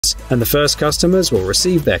pre-orders, and the first customers will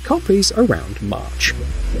receive their copies around March.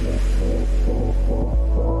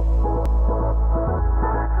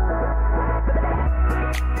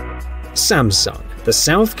 Samsung, the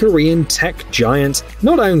South Korean tech giant,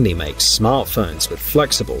 not only makes smartphones with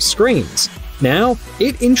flexible screens, now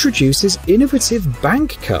it introduces innovative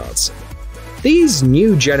bank cards. These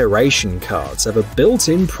new generation cards have a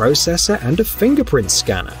built-in processor and a fingerprint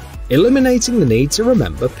scanner, eliminating the need to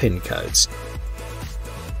remember PIN codes.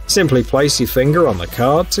 Simply place your finger on the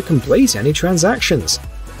card to complete any transactions.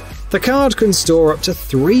 The card can store up to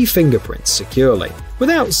 3 fingerprints securely,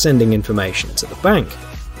 without sending information to the bank.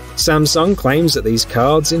 Samsung claims that these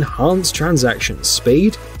cards enhance transaction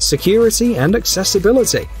speed, security, and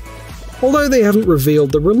accessibility, although they haven't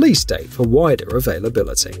revealed the release date for wider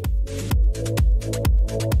availability.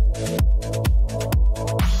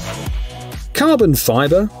 Carbon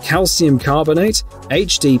fiber, calcium carbonate,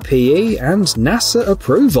 HDPE, and NASA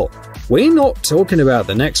approval. We're not talking about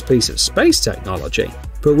the next piece of space technology,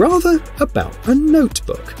 but rather about a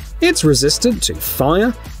notebook. It's resistant to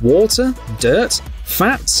fire, water, dirt,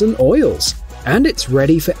 fats, and oils, and it's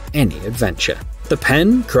ready for any adventure. The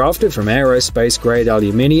pen, crafted from aerospace-grade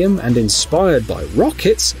aluminium and inspired by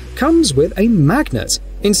rockets, comes with a magnet.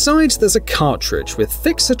 Inside there's a cartridge with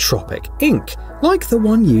thixotropic ink, like the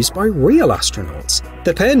one used by real astronauts.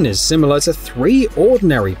 The pen is similar to 3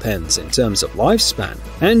 ordinary pens in terms of lifespan,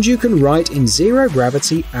 and you can write in zero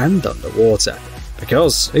gravity and underwater.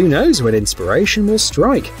 Because who knows when inspiration will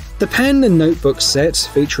strike? The pen and notebook set,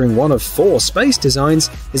 featuring one of 4 space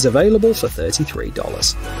designs, is available for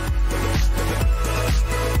 $33.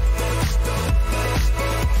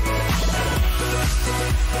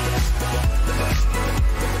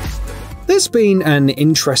 There's been an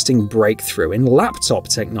interesting breakthrough in laptop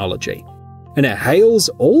technology, and it hails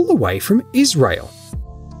all the way from Israel.